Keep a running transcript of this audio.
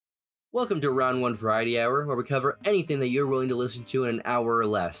Welcome to Round 1 Variety Hour, where we cover anything that you're willing to listen to in an hour or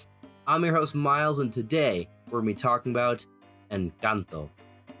less. I'm your host, Miles, and today we're going to be talking about Encanto.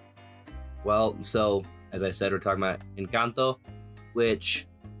 Well, so, as I said, we're talking about Encanto, which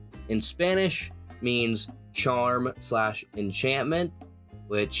in Spanish means charm/enchantment,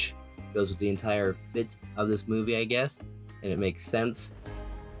 which goes with the entire fit of this movie, I guess, and it makes sense.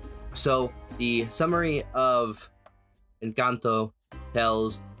 So, the summary of Encanto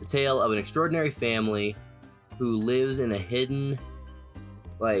tells the tale of an extraordinary family who lives in a hidden,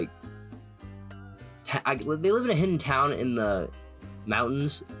 they live in a hidden town in the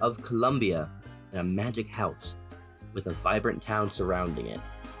mountains of Colombia in a magic house with a vibrant town surrounding it.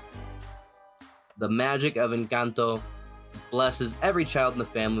 The magic of Encanto blesses every child in the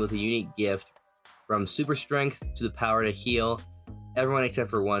family with a unique gift, from super strength to the power to heal everyone except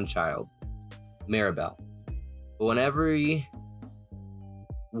for one child, Mirabel. But whenever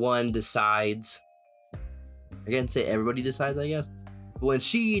one decides, I can't say everybody decides, I guess, but when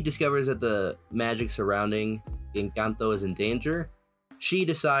she discovers that the magic surrounding Encanto is in danger, she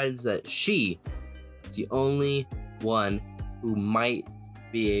decides that she is the only one who might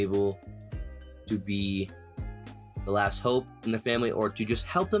be able to be the last hope in the family, or to just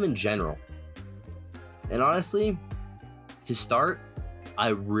help them in general. And honestly, to start, I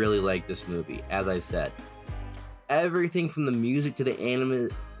really like this movie, as I said. Everything from the music to the animation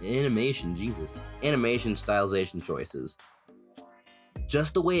stylization choices.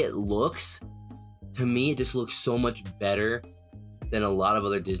 Just the way it looks, to me, it just looks so much better than a lot of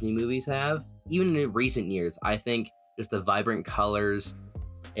other Disney movies have. Even in recent years, I think just the vibrant colors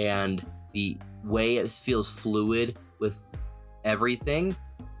and the way it feels fluid with everything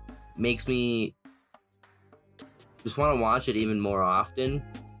makes me just want to watch it even more often.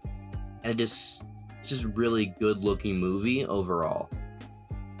 And it's just really good looking movie overall.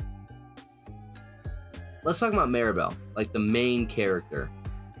 Let's talk about Mirabel, like the main character.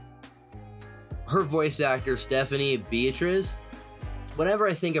 Her voice actor, Stephanie Beatriz. Whenever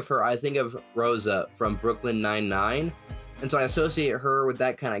I think of her, I think of Rosa from Brooklyn Nine-Nine. And so I associate her with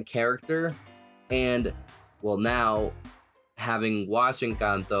that kind of character. And, well, now, having watched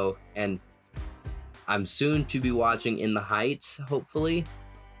Encanto, and I'm soon to be watching In the Heights, hopefully,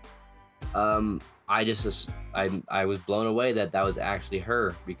 I was blown away that was actually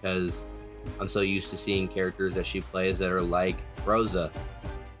her, because I'm so used to seeing characters that she plays that are like Rosa.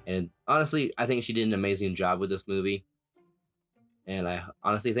 And honestly, I think she did an amazing job with this movie. And I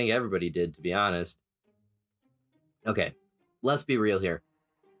honestly think everybody did, to be honest. Okay, let's be real here.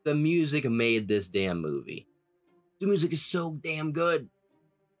 The music made this damn movie. The music is so damn good.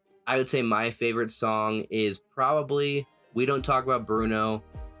 I would say my favorite song is probably We Don't Talk About Bruno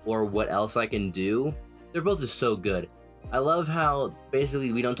or What Else I Can Do. They're both just so good. I love how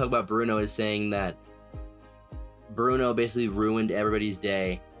basically We Don't Talk About Bruno is saying that Bruno basically ruined everybody's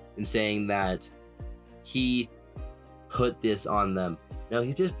day and saying that he put this on them. No,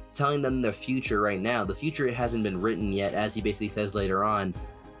 he's just telling them their future right now. The future hasn't been written yet, as he basically says later on.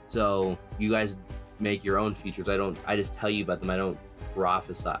 So you guys make your own futures. I just tell you about them. I don't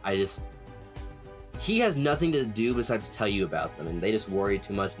prophesy. He has nothing to do besides tell you about them, and they just worry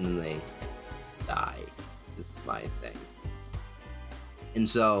too much and then they die. This is my thing. And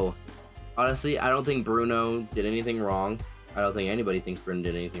so, honestly, I don't think Bruno did anything wrong. I don't think anybody thinks Bruno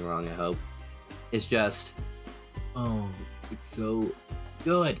did anything wrong, I hope. It's just, it's so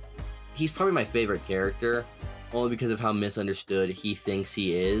good. He's probably my favorite character, only because of how misunderstood he thinks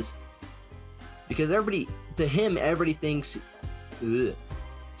he is. Because everybody thinks, to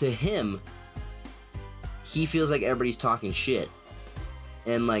him, he feels like everybody's talking shit.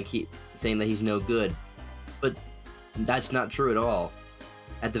 And like saying that he's no good. But that's not true at all.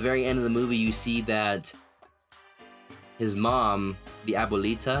 At the very end of the movie, you see that his mom, the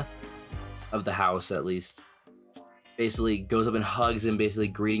abuelita of the house at least, basically goes up and hugs him, basically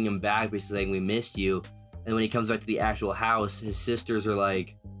greeting him back, basically saying, "We missed you." And when he comes back to the actual house, his sisters are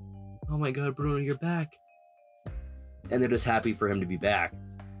like, "Oh my god, Bruno, you're back." And they're just happy for him to be back.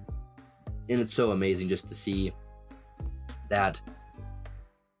 And it's so amazing just to see that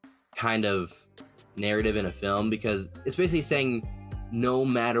kind of narrative in a film, because it's basically saying no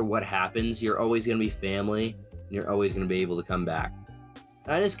matter what happens, you're always going to be family and you're always going to be able to come back.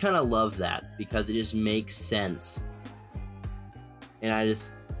 And I just kind of love that, because it just makes sense. And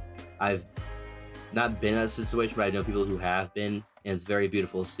I've not been in that situation, but I know people who have been, and it's very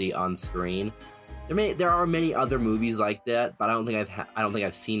beautiful to see on screen. There are many other movies like that, but I don't think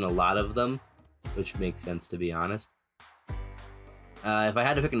I've seen a lot of them, which makes sense, to be honest. If I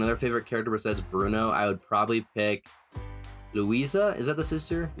had to pick another favorite character besides Bruno, I would probably pick Louisa, is that the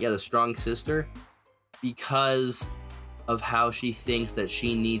sister? Yeah, the strong sister, because of how she thinks that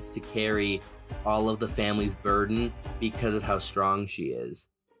she needs to carry all of the family's burden because of how strong she is.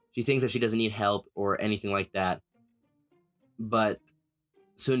 She thinks that she doesn't need help or anything like that, but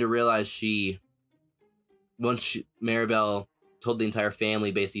soon to realize Mirabel told the entire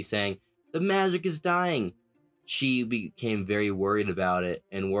family basically saying, the magic is dying, she became very worried about it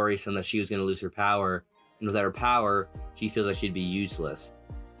and worrisome that she was going to lose her power. And without her power, she feels like she'd be useless.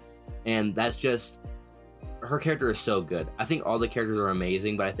 And that's just, her character is so good. I think all the characters are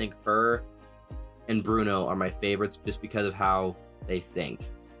amazing, but I think her and Bruno are my favorites just because of how they think.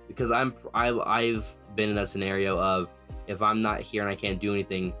 Because I've been in that scenario of, if I'm not here and I can't do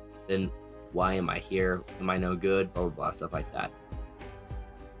anything, then why am I here? Am I no good? Blah, blah, blah, stuff like that.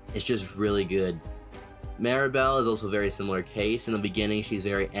 It's just really good. Mirabel is also a very similar case. In the beginning, she's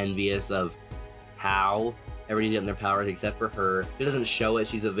very envious of how everybody's getting their powers except for her. She doesn't show it.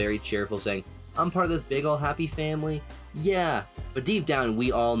 She's a very cheerful saying, I'm part of this big old happy family. Yeah. But deep down,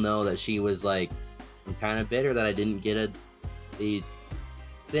 we all know that she was like, I'm kind of bitter that I didn't get a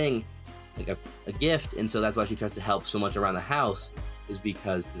thing, like a gift. And so that's why she tries to help so much around the house, is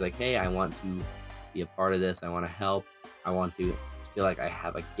because she's like, hey, I want to be a part of this. I want to help. I want to feel like I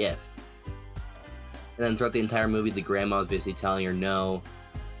have a gift. And then throughout the entire movie, the grandma is basically telling her no,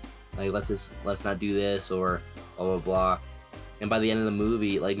 like let's not do this, or blah blah blah. And by the end of the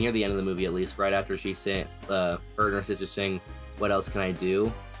movie, like near the end of the movie at least, right after she sang, her and her sister sing, "What else can I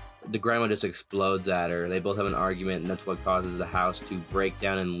do?" the grandma just explodes at her. They both have an argument, and that's what causes the house to break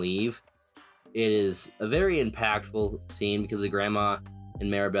down and leave. It is a very impactful scene because the grandma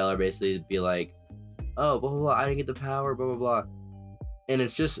and Mirabel are basically be like, "Oh, blah blah blah, I didn't get the power, blah blah blah," and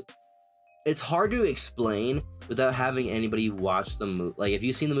it's hard to explain without having anybody watch the movie. Like, if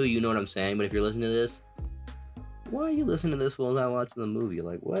you've seen the movie, you know what I'm saying, but if you're listening to this, why are you listening to this while not watching the movie?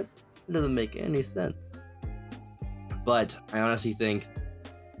 Like, what? It doesn't make any sense. But I honestly think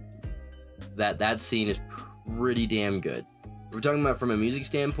that scene is pretty damn good. If we're talking about from a music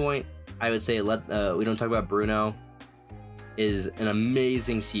standpoint, I would say We Don't Talk About Bruno is an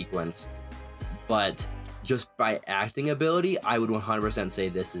amazing sequence, but just by acting ability, I would 100% say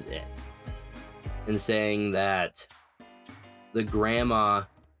this is it. In saying that the grandma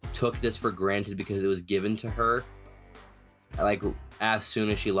took this for granted because it was given to her, like, as soon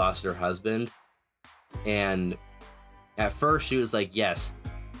as she lost her husband. And at first she was like, yes,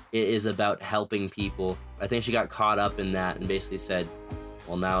 it is about helping people. I think she got caught up in that and basically said,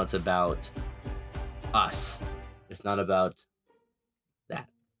 well, now it's about us. It's not about that.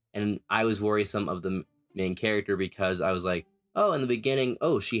 And I was worrisome of the main character because I was like, oh, in the beginning,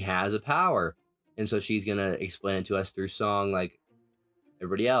 oh, she has a power. And so she's going to explain it to us through song like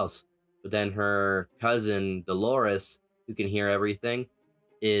everybody else. But then her cousin, Dolores, who can hear everything,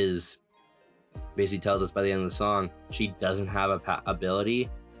 is basically tells us by the end of the song she doesn't have a ability.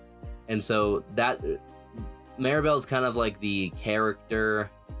 And so that Mirabel is kind of like the character,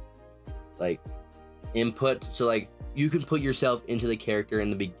 like, input. So, like, you can put yourself into the character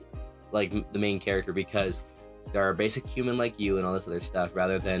in the main character, because they're a basic human like you and all this other stuff,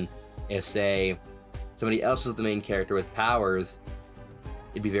 rather than if, say, somebody else is the main character with powers,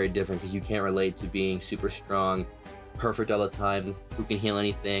 it'd be very different because you can't relate to being super strong, perfect all the time, who can heal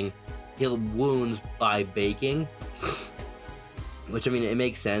anything, heal wounds by baking. Which, I mean, it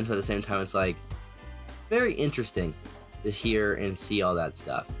makes sense, but at the same time, it's like very interesting to hear and see all that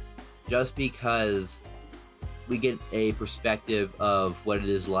stuff. Just because we get a perspective of what it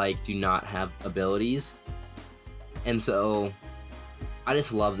is like to not have abilities. And so I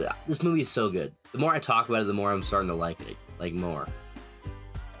just love that. This movie is so good. The more I talk about it, the more I'm starting to like it, like, more.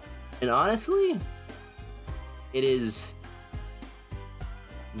 And honestly, it is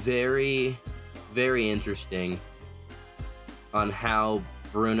very, very interesting on how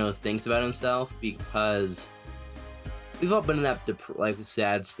Bruno thinks about himself, because we've all been in that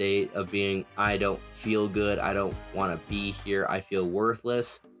sad state of being, I don't feel good, I don't want to be here, I feel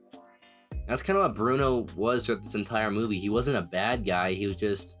worthless. That's kind of what Bruno was throughout this entire movie. He wasn't a bad guy, he was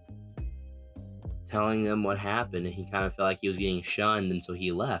just telling them what happened, and he kind of felt like he was getting shunned, and so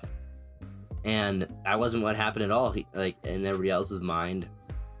he left. And that wasn't what happened at all, in everybody else's mind.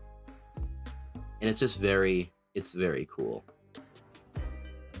 And it's just it's very cool.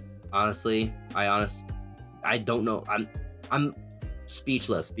 Honestly, I don't know. I'm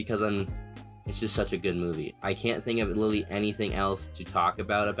speechless because it's just such a good movie. I can't think of literally anything else to talk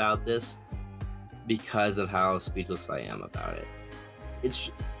about this because of how speechless I am about it.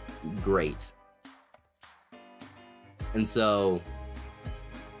 It's great. And so,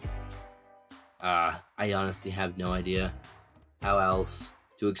 I honestly have no idea how else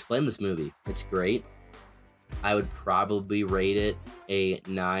to explain this movie. It's great. I would probably rate it a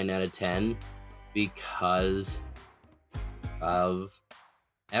 9 out of 10 because of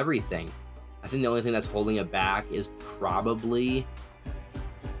everything. I think the only thing that's holding it back is probably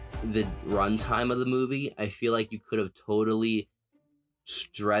the runtime of the movie. I feel like you could have totally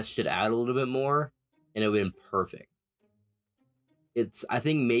stretched it out a little bit more and it would have been perfect. I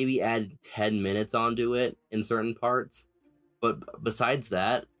think maybe add 10 minutes onto it in certain parts, but besides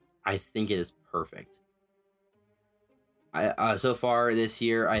that, I think it is perfect. So far this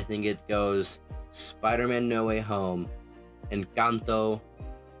year, I think it goes Spider-Man No Way Home, Encanto,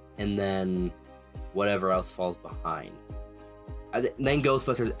 and then whatever else falls behind. Then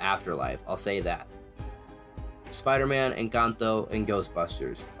Ghostbusters Afterlife, I'll say that. Spider-Man, Encanto, and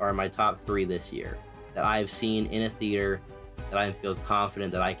Ghostbusters are my top 3 this year that I've seen in a theater that I feel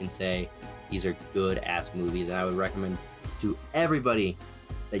confident that I can say these are good-ass movies, and I would recommend to everybody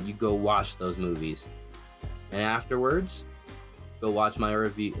that you go watch those movies. And afterwards, go watch my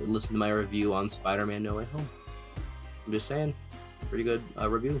review, listen to my review on Spider-Man No Way Home. I'm just saying, pretty good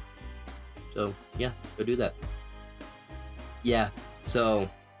review. So yeah, go do that. Yeah, so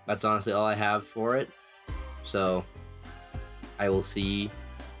that's honestly all I have for it. So I will see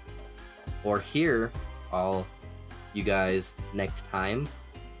or hear all you guys next time.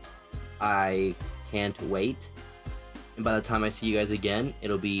 I can't wait. And by the time I see you guys again,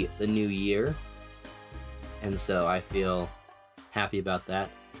 it'll be the new year. And so I feel happy about that.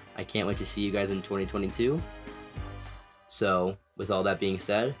 I can't wait to see you guys in 2022. So with all that being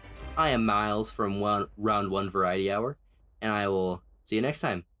said, I am Miles from Round 1 Variety Hour, and I will see you next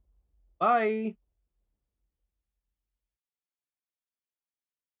time. Bye!